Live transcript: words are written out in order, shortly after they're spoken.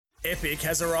Epic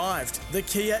has arrived. The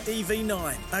Kia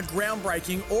EV9, a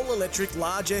groundbreaking all-electric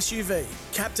large SUV,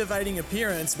 captivating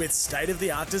appearance with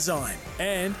state-of-the-art design.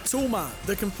 And Toolmart,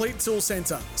 the complete tool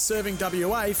centre, serving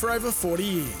WA for over 40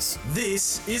 years.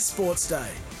 This is Sports Day.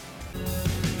 Don't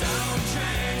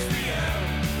change for you.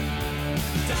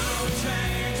 Don't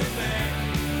change a thing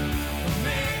for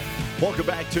me. Welcome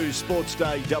back to Sports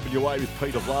Day WA with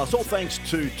Peter Vlass. All thanks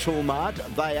to Toolmart.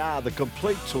 They are the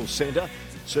complete tool centre,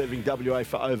 serving WA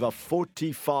for over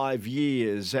 45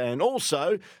 years. And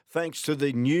also, thanks to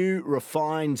the new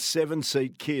refined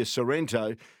 7-seat Kia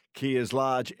Sorrento, Kia's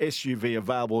large SUV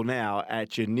available now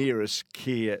at your nearest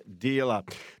Kia dealer.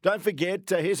 Don't forget,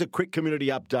 here's a quick community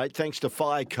update. Thanks to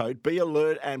Firecoat, be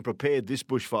alert and prepared this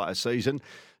bushfire season.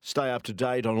 Stay up to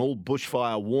date on all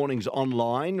bushfire warnings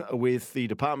online with the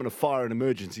Department of Fire and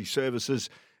Emergency Services.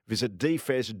 Visit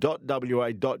dfes.wa.gov.au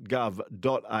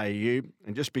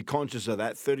and just be conscious of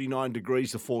that. 39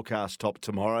 degrees the forecast top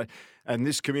tomorrow. And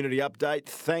this community update,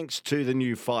 thanks to the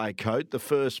new fire coat, the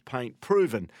first paint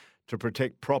proven to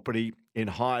protect property in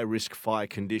high-risk fire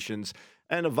conditions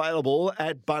and available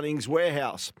at Bunnings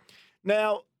Warehouse.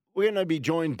 Now, we're going to be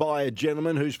joined by a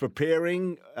gentleman who's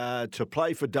preparing to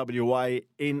play for WA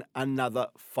in another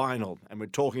final. And we're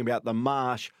talking about the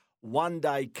Marsh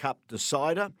One-Day Cup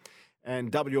decider.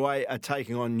 And WA are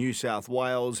taking on New South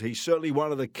Wales. He's certainly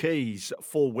one of the keys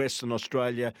for Western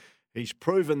Australia. He's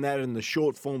proven that in the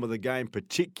short form of the game,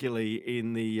 particularly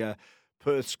in the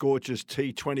Perth Scorchers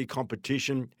T20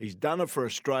 competition. He's done it for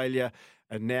Australia,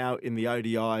 and now in the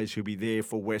ODIs, he'll be there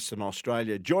for Western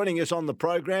Australia. Joining us on the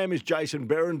program is Jason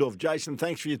Behrendorff. Jason,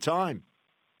 thanks for your time.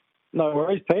 No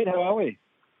worries, Pete. How are we?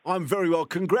 I'm very well.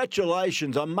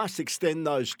 Congratulations. I must extend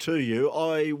those to you.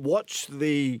 I watched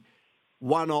the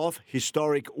one-off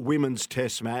historic women's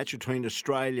test match between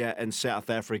Australia and South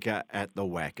Africa at the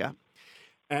WACA.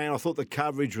 And I thought the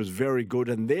coverage was very good.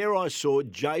 And there I saw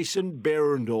Jason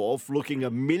Behrendorff looking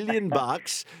 $1 million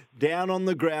down on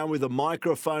the ground with a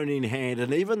microphone in hand.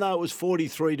 And even though it was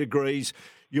 43 degrees,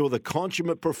 you're the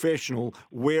consummate professional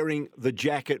wearing the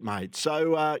jacket, mate.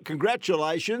 So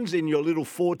congratulations in your little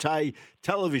forte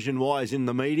television-wise in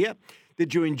the media.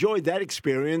 Did you enjoy that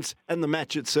experience and the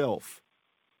match itself?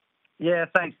 Yeah,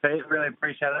 thanks, Pete. Really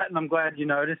appreciate that. And I'm glad you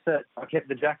noticed that I kept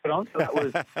the jacket on. So that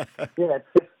was,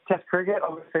 test cricket,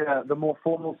 obviously the more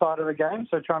formal side of the game,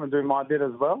 so trying to do my bit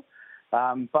as well.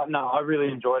 But no, I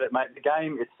really enjoyed it, mate. The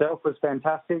game itself was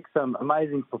fantastic, some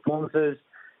amazing performances.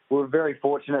 We were very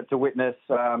fortunate to witness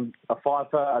a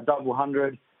fifer, a double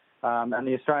hundred, and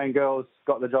the Australian girls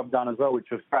got the job done as well,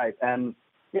 which was great. And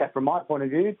yeah, from my point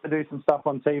of view, to do some stuff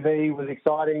on TV was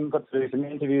exciting. Got to do some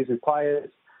interviews with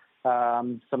players.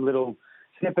 Some little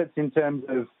snippets in terms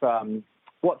of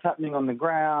what's happening on the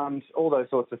ground, all those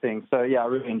sorts of things. So, yeah, I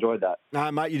really enjoyed that.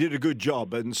 No, mate, you did a good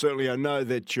job. And certainly I know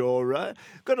that you're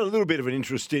got a little bit of an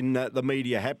interest in the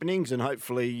media happenings, and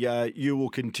hopefully you will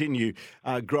continue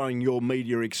growing your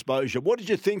media exposure. What did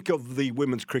you think of the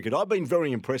women's cricket? I've been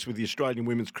very impressed with the Australian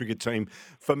women's cricket team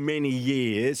for many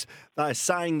years. They're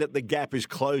saying that the gap is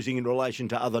closing in relation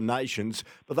to other nations,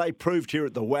 but they proved here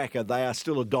at the WACA they are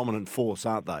still a dominant force,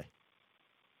 aren't they?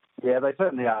 Yeah, they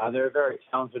certainly are. They're a very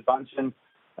talented bunch. And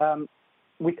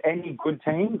with any good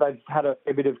team, they've had a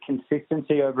bit of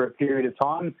consistency over a period of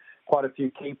time. Quite a few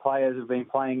key players have been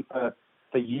playing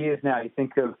for years now. You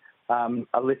think of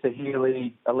Alyssa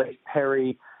Healy, Elise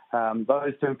Perry.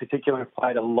 Those two in particular have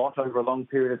played a lot over a long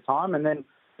period of time. And then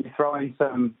you throw in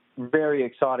some very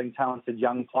exciting, talented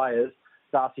young players.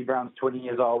 Darcy Brown's 20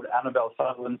 years old, Annabelle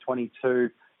Sutherland,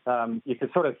 22. You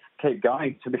could sort of keep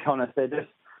going, to be honest. They're just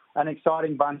an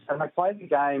exciting bunch, and they played the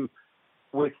game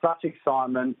with such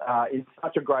excitement, in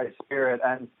such a great spirit,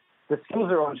 and the skills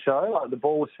are on show. Like the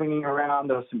ball was swinging around,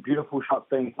 there were some beautiful shots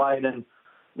being played, and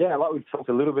yeah, like we've talked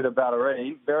a little bit about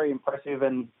already, very impressive,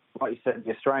 and like you said,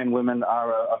 the Australian women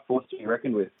are a force to be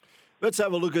reckoned with. Let's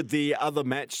have a look at the other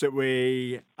match that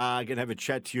we are going to have a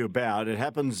chat to you about. It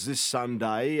happens this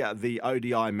Sunday, the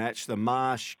ODI match, the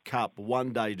Marsh Cup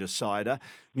one-day decider.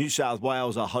 New South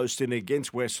Wales are hosting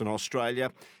against Western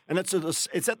Australia, and it's at the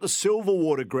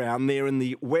Silverwater ground there in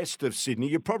the west of Sydney.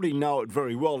 You probably know it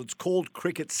very well. It's called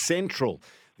Cricket Central,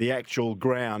 the actual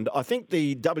ground. I think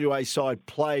the WA side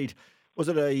played, was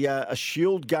it a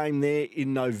Shield game there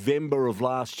in November of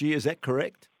last year? Is that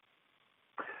correct?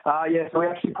 Yeah, so we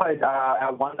actually played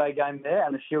our one-day game there,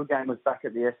 and the Shield game was back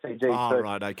at the SCG. Oh,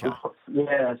 right, okay.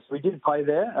 Yeah, so we did play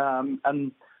there,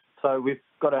 and so we've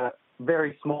got a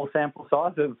very small sample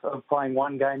size of playing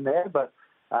one game there, but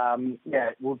yeah,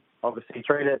 we'll obviously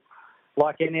treat it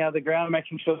like any other ground,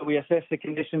 making sure that we assess the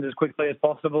conditions as quickly as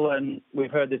possible, and we've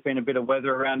heard there's been a bit of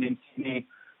weather around in Sydney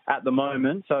at the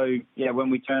moment. So, yeah, when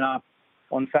we turn up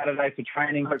on Saturday for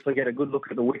training, hopefully get a good look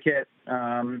at the wicket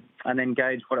and then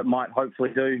gauge what it might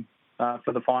hopefully do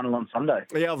for the final on Sunday.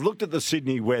 Yeah, I've looked at the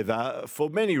Sydney weather for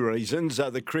many reasons,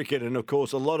 the cricket, and of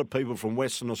course a lot of people from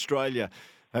Western Australia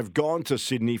have gone to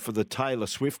Sydney for the Taylor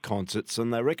Swift concerts,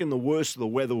 and they reckon the worst of the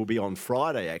weather will be on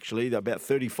Friday, actually. They're about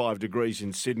 35 degrees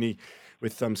in Sydney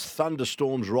with some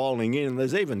thunderstorms rolling in. And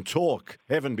there's even talk,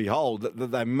 heaven behold,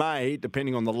 that they may,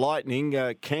 depending on the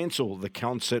lightning, cancel the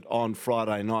concert on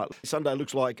Friday night. Sunday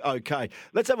looks like okay.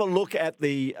 Let's have a look at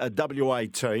the WA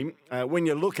team. When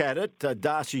you look at it,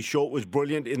 Darcy Short was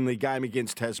brilliant in the game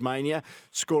against Tasmania,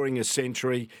 scoring a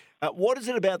century. What is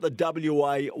it about the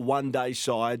WA one-day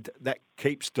side that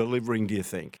keeps delivering, do you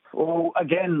think? Well,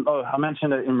 again, I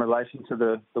mentioned it in relation to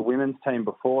the women's team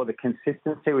before, the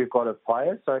consistency we've got of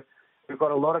players. So we've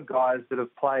got a lot of guys that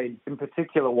have played, in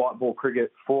particular, white ball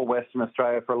cricket for Western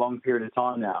Australia for a long period of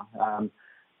time now.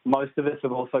 Most of us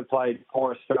have also played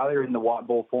for Australia in the white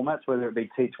ball formats, whether it be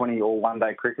T20 or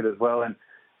one-day cricket as well.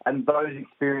 And those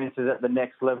experiences at the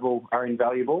next level are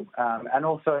invaluable. And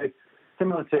also,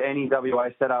 similar to any WA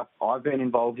setup I've been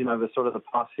involved in over sort of the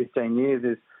past 15 years,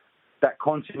 is that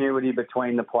continuity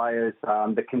between the players,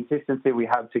 the consistency we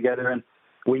have together. And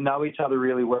we know each other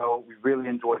really well. We really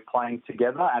enjoy playing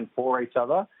together and for each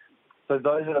other. So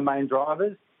those are the main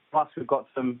drivers. Plus, we've got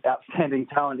some outstanding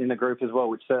talent in the group as well,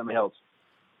 which certainly helps.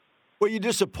 Were you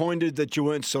disappointed that you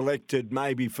weren't selected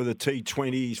maybe for the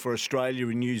T20s for Australia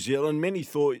and New Zealand? Many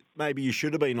thought maybe you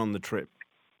should have been on the trip.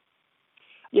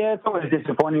 Yeah, it's always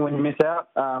disappointing when you miss out.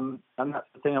 And that's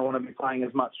the thing. I want to be playing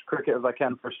as much cricket as I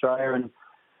can for Australia. And,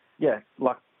 yeah,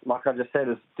 like I just said,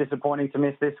 it's disappointing to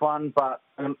miss this one, but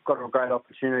I've got a great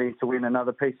opportunity to win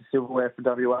another piece of silverware for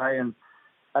WA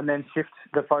and then shift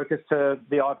the focus to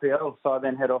the IPL. So I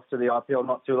then head off to the IPL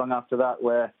not too long after that,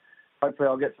 where hopefully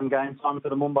I'll get some game time for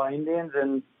the Mumbai Indians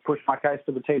and push my case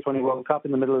for the T20 World Cup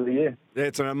in the middle of the year. Yeah,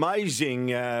 it's an amazing,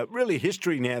 really,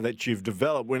 history now that you've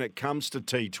developed when it comes to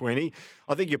T20.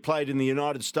 I think you played in the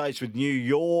United States with New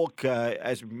York.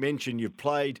 As mentioned, you've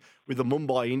played with the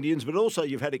Mumbai Indians, but also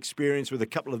you've had experience with a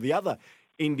couple of the other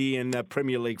Indian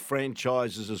Premier League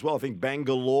franchises as well. I think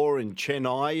Bangalore and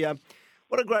Chennai.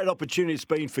 What a great opportunity it's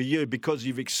been for you because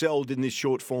you've excelled in this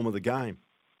short form of the game.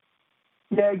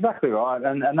 Yeah, exactly right.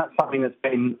 And that's something that's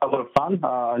been a lot of fun.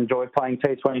 I enjoy playing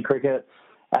T20 cricket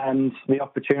and the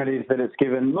opportunities that it's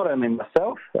given not only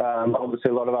myself, obviously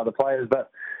a lot of other players,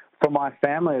 but for my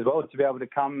family as well, to be able to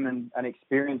come and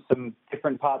experience some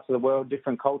different parts of the world,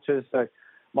 different cultures. So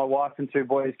my wife and two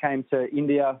boys came to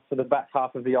India for the back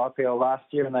half of the IPL last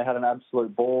year and they had an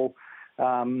absolute ball.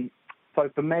 So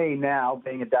for me now,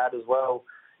 being a dad as well,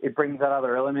 it brings that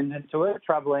other element into it.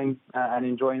 Travelling and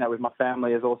enjoying that with my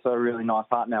family is also a really nice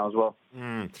part now as well.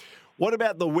 What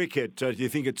about the wicket? Do you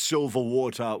think it's silver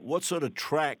water? What sort of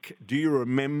track do you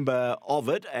remember of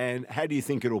it and how do you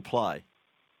think it'll play?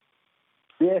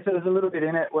 Yeah, so there's a little bit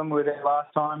in it when we were there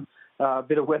last time. A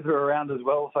bit of weather around as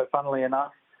well, so funnily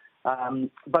enough.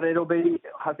 But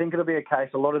I think it'll be a case,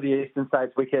 a lot of the Eastern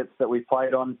States wickets that we've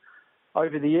played on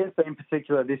over the years, but in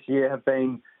particular this year, have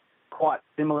been quite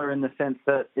similar in the sense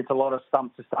that it's a lot of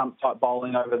stump-to-stump type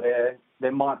bowling over there.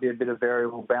 There might be a bit of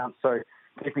variable bounce, so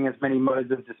keeping as many modes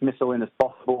of dismissal in as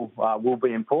possible will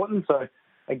be important. So,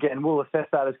 again, we'll assess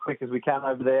that as quick as we can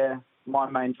over there. My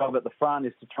main job at the front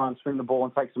is to try and swing the ball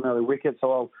and take some early wickets,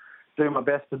 so I'll do my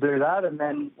best to do that, and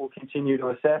then we'll continue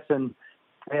to assess. And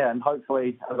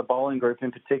hopefully, as a bowling group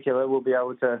in particular, we'll be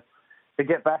able to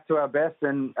get back to our best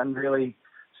and really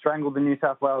strangle the New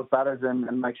South Wales batters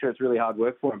and make sure it's really hard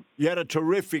work for them. You had a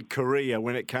terrific career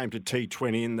when it came to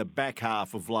T20 in the back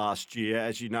half of last year.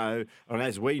 As you know, and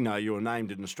as we know, you were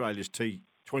named in Australia's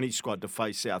T20 squad to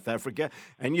face South Africa,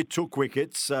 and you took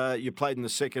wickets. You played in the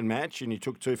second match, and you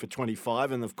took 2 for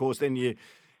 25. And, of course, then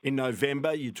in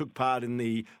November, you took part in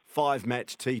the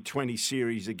 5-match T20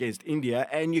 series against India,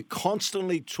 and you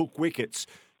constantly took wickets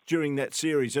during that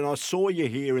series. And I saw you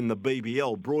here in the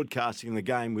BBL broadcasting the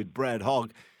game with Brad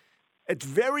Hogg. It's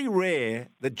very rare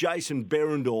that Jason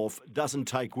Behrendorff doesn't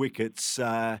take wickets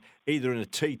either in a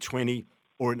T20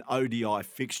 or an ODI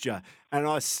fixture. And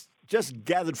I just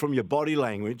gathered from your body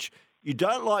language, you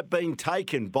don't like being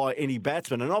taken by any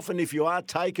batsman. And often if you are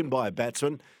taken by a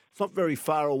batsman, it's not very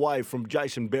far away from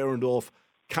Jason Behrendorff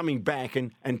coming back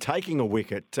and taking a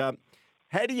wicket.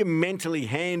 How do you mentally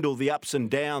handle the ups and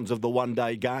downs of the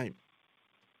one-day game?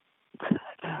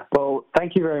 Well,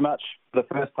 thank you very much for the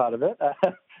first part of it.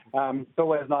 It's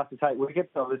always nice to take wickets.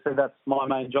 Obviously, that's my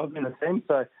main job in the team,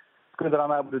 so it's good that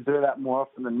I'm able to do that more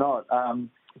often than not.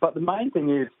 But the main thing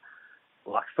is,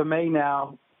 like for me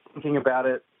now, thinking about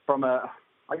it from a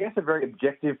I guess, a very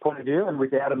objective point of view and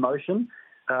without emotion.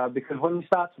 Because when you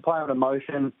start to play on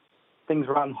emotion, things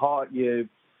run hot. You're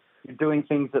doing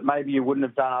things that maybe you wouldn't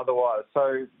have done otherwise.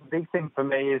 So the big thing for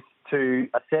me is to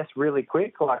assess really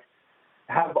quick, like,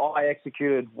 have I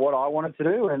executed what I wanted to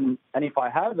do? And if I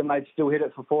have, and they'd still hit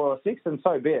it for 4 or 6, then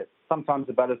so be it. Sometimes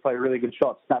the batters play really good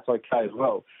shots, and that's okay as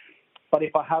well. But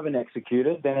if I haven't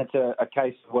executed, then it's a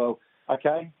case of, well,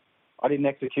 okay, I didn't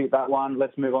execute that one.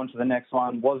 Let's move on to the next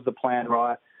one. Was the plan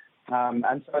right?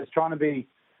 And so it's trying to be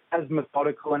as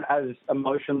methodical and as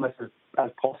emotionless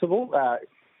as possible.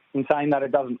 In saying that,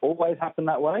 it doesn't always happen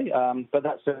that way, but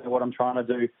that's certainly what I'm trying to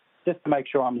do, just to make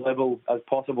sure I'm level as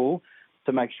possible,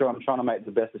 to make sure I'm trying to make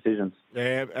the best decisions.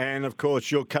 Yeah, and of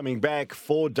course you're coming back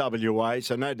for WA,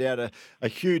 so no doubt a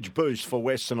huge boost for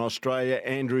Western Australia.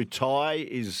 Andrew Ty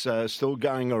is still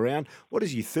going around. What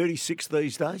is he, 36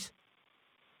 these days?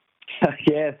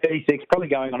 Yeah, 36, probably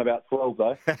going on about 12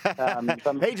 though.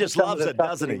 He just loves it,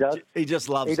 doesn't he? He just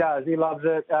loves it. He does. He loves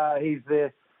it. He's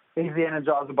the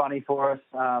Energizer Bunny for us,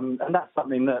 and that's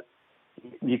something that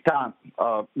you can't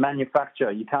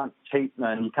manufacture. You can't cheat,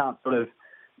 and you can't sort of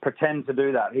pretend to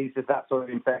do that. He's just that sort of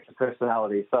infectious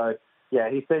personality. So, yeah,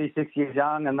 he's 36 years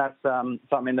young, and that's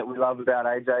something that we love about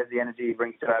AJ, the energy he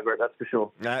brings to our group, that's for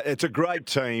sure. It's a great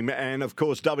team, and of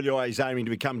course WA is aiming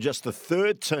to become just the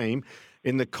third team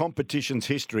in the competition's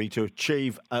history to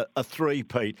achieve a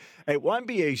three-peat. It won't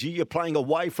be easy. You're playing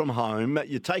away from home.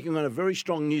 You're taking on a very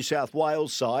strong New South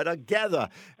Wales side, I gather,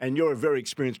 and you're a very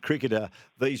experienced cricketer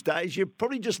these days. You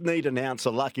probably just need an ounce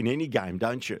of luck in any game,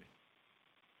 don't you?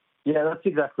 Yeah, that's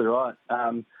exactly right.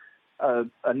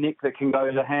 A nick that can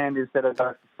go to hand instead of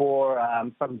go for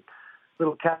some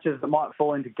little catches that might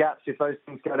fall into gaps if those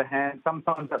things go to hand.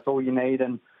 Sometimes that's all you need.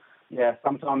 And, yeah,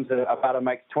 sometimes a batter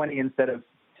makes 20 instead of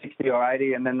 60 or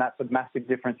 80, and then that's a massive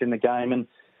difference in the game. And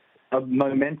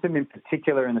momentum in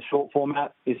particular in the short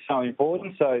format is so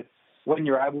important. So when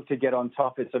you're able to get on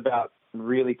top, it's about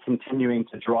really continuing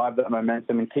to drive that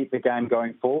momentum and keep the game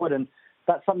going forward. And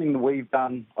that's something that we've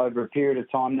done over a period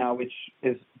of time now, which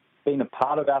has been a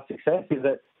part of our success, is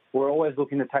that we're always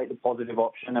looking to take the positive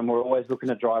option and we're always looking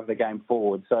to drive the game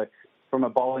forward. So from a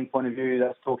bowling point of view,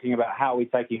 that's talking about how we're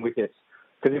taking wickets.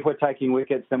 Because if we're taking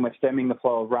wickets, then we're stemming the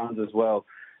flow of runs as well.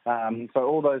 So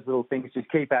all those little things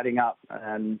just keep adding up.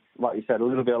 And like you said, a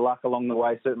little bit of luck along the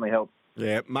way certainly helps.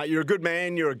 Yeah, mate, you're a good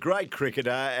man. You're a great cricketer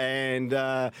and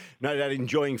no doubt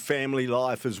enjoying family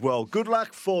life as well. Good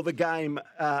luck for the game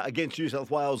against New South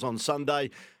Wales on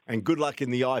Sunday and good luck in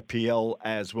the IPL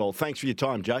as well. Thanks for your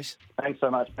time, Jace. Thanks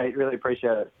so much, Pete. Really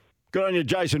appreciate it. Good on you,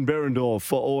 Jason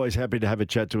Behrendorff. Always happy to have a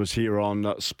chat to us here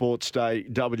on Sports Day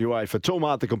WA. For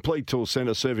Toolmart, the complete tool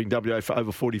centre, serving WA for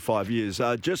over 45 years.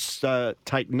 Just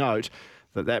take note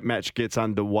that match gets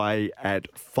underway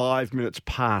at 5 minutes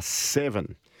past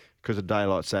 7 because of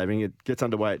daylight saving. It gets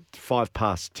underway at 5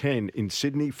 past 10 in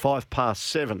Sydney, 5 past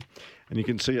 7. And you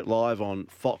can see it live on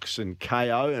Fox and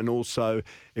KO, and also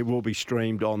it will be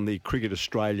streamed on the Cricket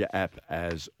Australia app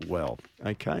as well.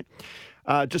 Okay.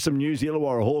 Just some news. The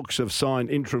Illawarra Hawks have signed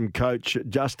interim coach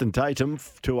Justin Tatum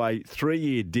to a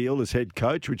 3-year deal as head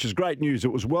coach, which is great news.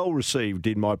 It was well received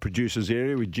in my producer's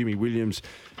area with Jimmy Williams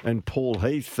and Paul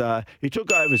Heath. He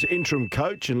took over as interim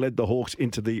coach and led the Hawks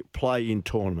into the play-in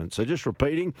tournament. So just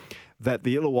repeating that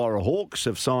the Illawarra Hawks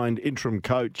have signed interim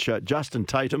coach Justin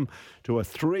Tatum to a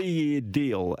 3-year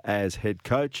deal as head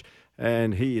coach.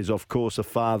 And he is, of course, a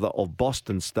father of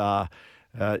Boston star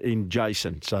in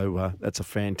Jason. So that's a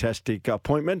fantastic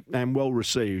appointment and well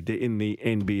received in the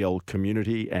NBL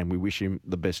community, and we wish him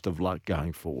the best of luck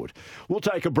going forward. We'll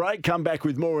take a break, come back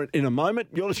with more in a moment.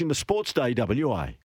 You're listening to Sports Day WA.